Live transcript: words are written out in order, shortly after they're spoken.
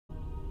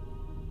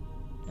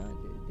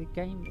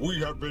game. We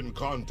have been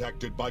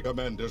contacted by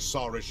Commander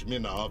Sarish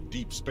Minna of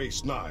Deep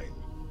Space Nine.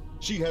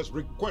 She has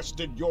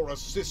requested your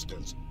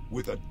assistance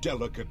with a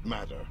delicate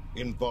matter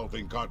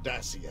involving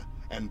Cardassia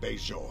and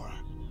Bajor.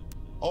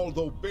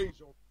 Although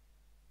Bajor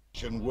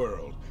is a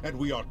world and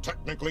we are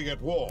technically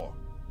at war,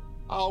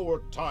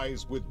 our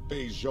ties with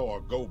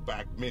Bajor go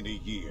back many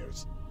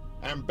years.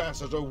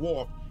 Ambassador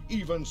Worf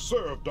even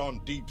served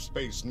on Deep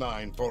Space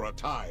Nine for a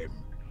time.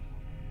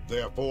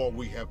 Therefore,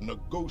 we have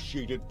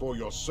negotiated for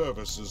your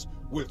services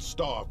with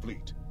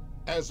Starfleet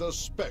as a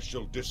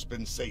special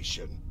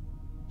dispensation.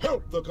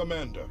 Help the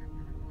Commander,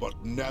 but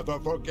never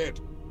forget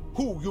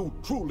who you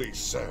truly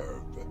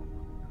serve.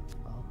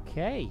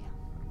 Okay.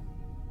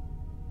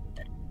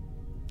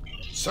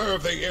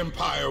 Serve the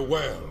Empire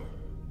well.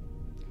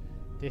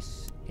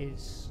 This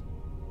is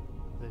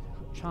the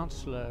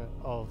Chancellor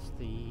of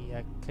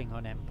the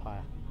Klingon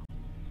Empire,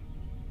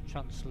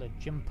 Chancellor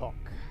Jimpok.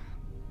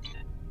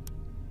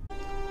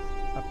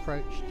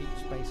 Approach Deep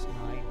Space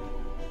Nine.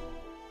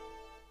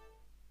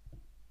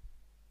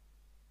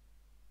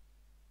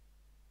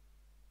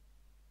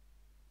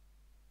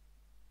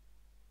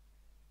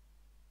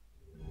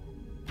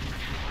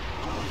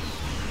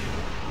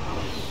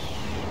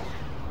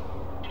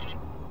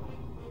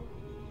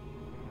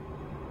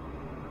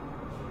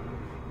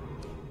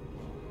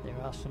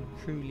 There are some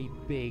truly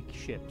big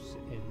ships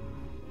in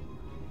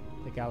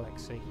the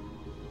galaxy.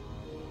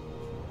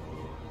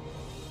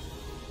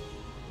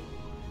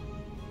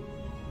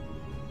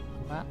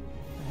 That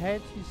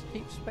ahead is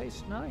Deep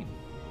Space Nine.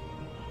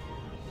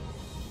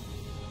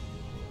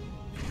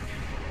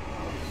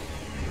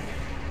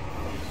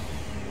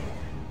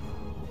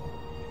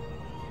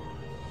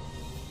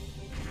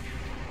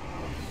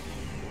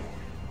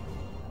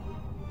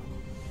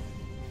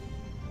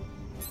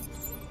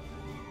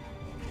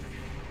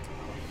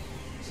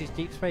 This is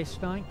Deep Space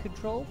Nine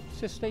control,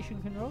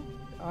 station control,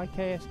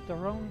 IKS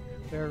Dargh.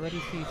 We are ready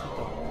for you to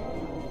dock.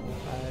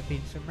 There have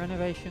been some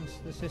renovations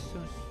to the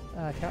systems,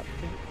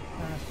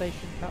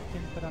 station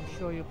captain, but I'm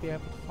sure you'll be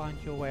able to find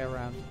your way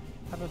around.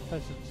 Have a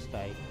pleasant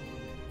stay.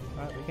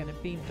 Right, we're going to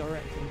beam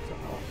directly to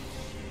Ops.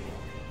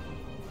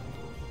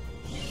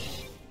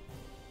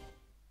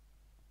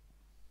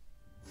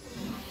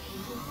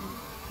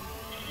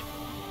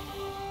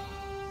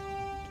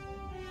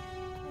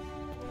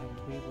 And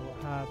we will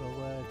have a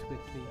word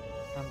with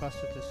the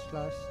Ambassador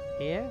Sluss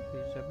here,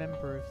 who's a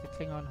member of the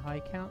Klingon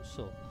High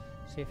Council.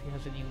 See if he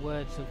has any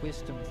words of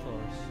wisdom for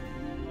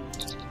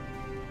us.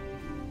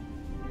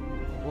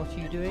 What are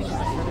you doing in the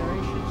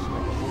Federation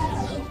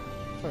station?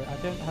 Sorry, I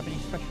don't have any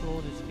special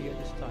orders for you at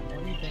this time. What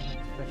are you doing in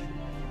the special?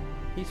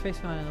 Deep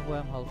Space Nine and the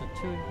Wormhole are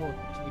too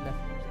important to be left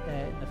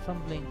in the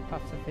fumbling,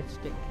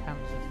 pacifistic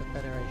hands of the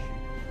Federation.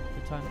 For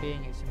the time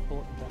being, it's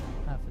important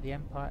for the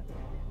Empire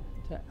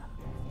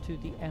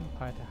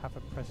to have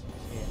a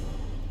presence here.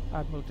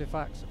 Admiral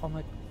Devak's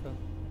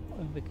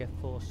Omega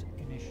Force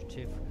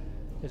initiative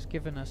has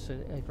given us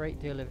a great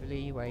deal of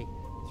leeway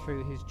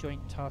through his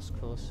joint task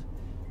force.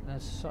 And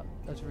as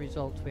a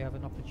result, we have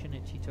an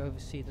opportunity to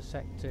oversee the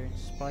sector in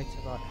spite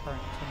of our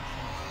current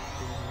tensions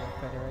with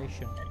the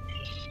Federation.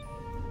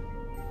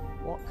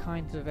 What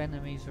kinds of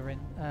enemies are in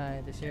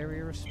this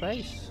area of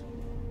space?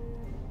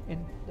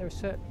 There are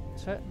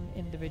certain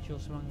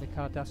individuals among the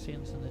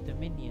Cardassians and the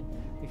Dominion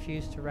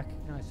refuse to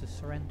recognize the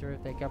surrender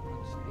of their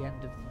governments at the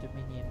end of the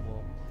Dominion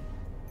War.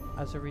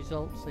 As a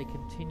result, they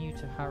continue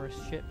to harass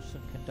ships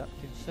and conduct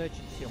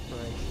insurgency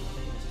operations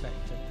in this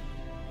sector.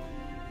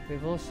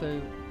 We've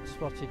also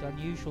spotted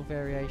unusual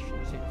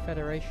variations in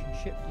Federation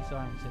ship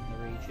designs in the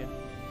region.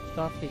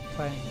 Starfleet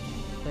claims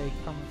they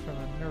come from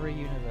a mirror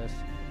universe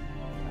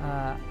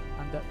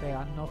and that they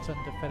are not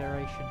under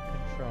Federation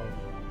control.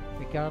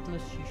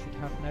 Regardless, you should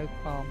have no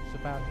qualms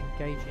about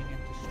engaging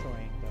and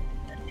destroying them.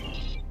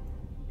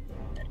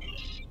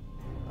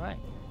 Right.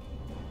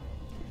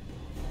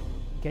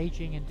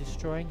 Engaging and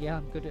destroying. Yeah,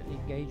 I'm good at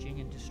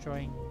engaging and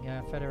destroying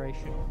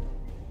Federation.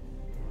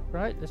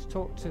 Right, let's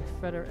talk to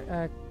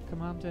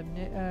Commander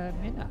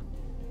Minna.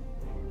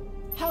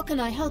 How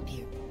can I help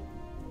you?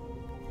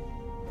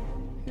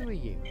 Who are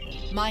you?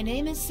 My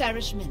name is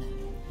Sarish Minna.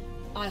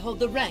 I hold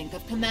the rank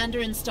of Commander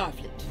in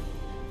Starfleet.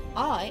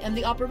 I am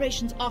the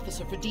Operations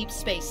Officer for Deep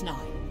Space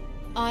Nine.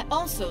 I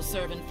also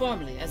serve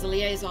informally as a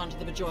liaison to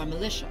the Bajor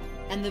Militia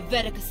and the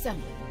Vedic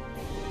Assembly.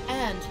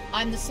 And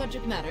I'm the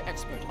subject matter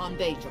expert on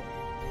Bajor.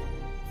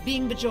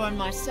 Being Bajoran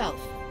myself,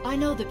 I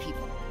know the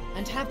people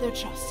and have their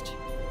trust.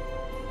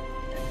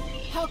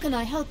 How can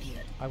I help you?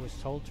 I was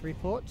told to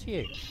report to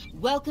you.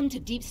 Welcome to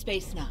Deep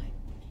Space Nine,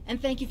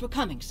 and thank you for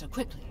coming so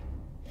quickly.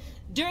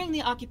 During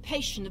the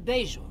occupation of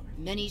Bajor,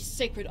 many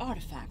sacred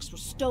artifacts were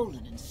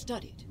stolen and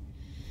studied.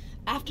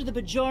 After the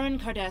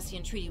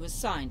Bajoran-Cardassian Treaty was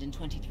signed in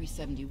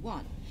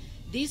 2371,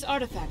 these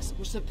artifacts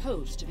were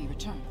supposed to be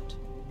returned.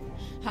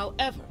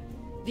 However,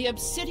 the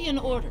Obsidian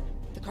Order,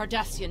 the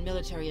Cardassian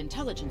military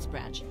intelligence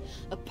branch,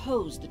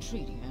 opposed the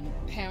treaty and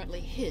apparently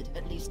hid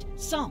at least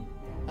some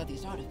of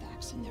these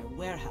artifacts in their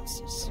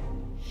warehouses.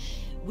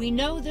 We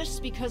know this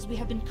because we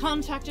have been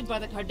contacted by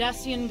the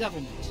Cardassian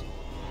government.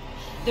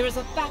 There is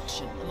a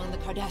faction among the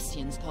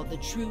Cardassians called the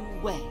True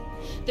Way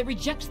that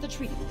rejects the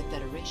treaty with the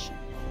Federation.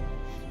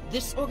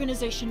 This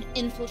organization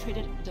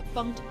infiltrated a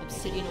defunct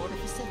Obsidian Order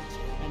facility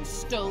and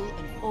stole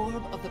an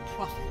orb of the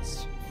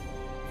Prophets.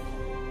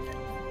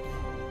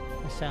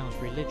 That sounds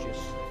religious.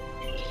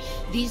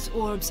 These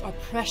orbs are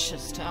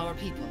precious to our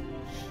people.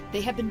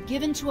 They have been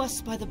given to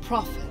us by the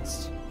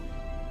Prophets.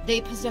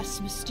 They possess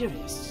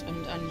mysterious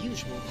and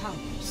unusual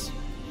powers.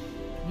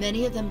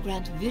 Many of them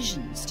grant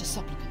visions to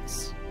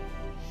supplicants.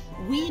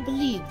 We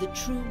believe the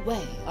True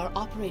Way are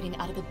operating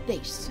out of a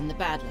base in the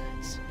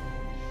Badlands.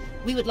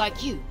 We would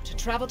like you to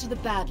travel to the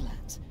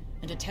Badlands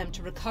and attempt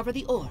to recover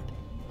the orb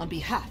on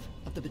behalf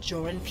of the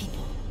Bajoran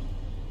people.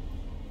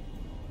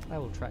 I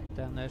will track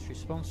down those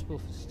responsible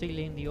for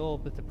stealing the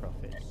orb of the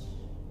Prophets.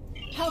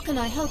 How can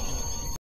I help you?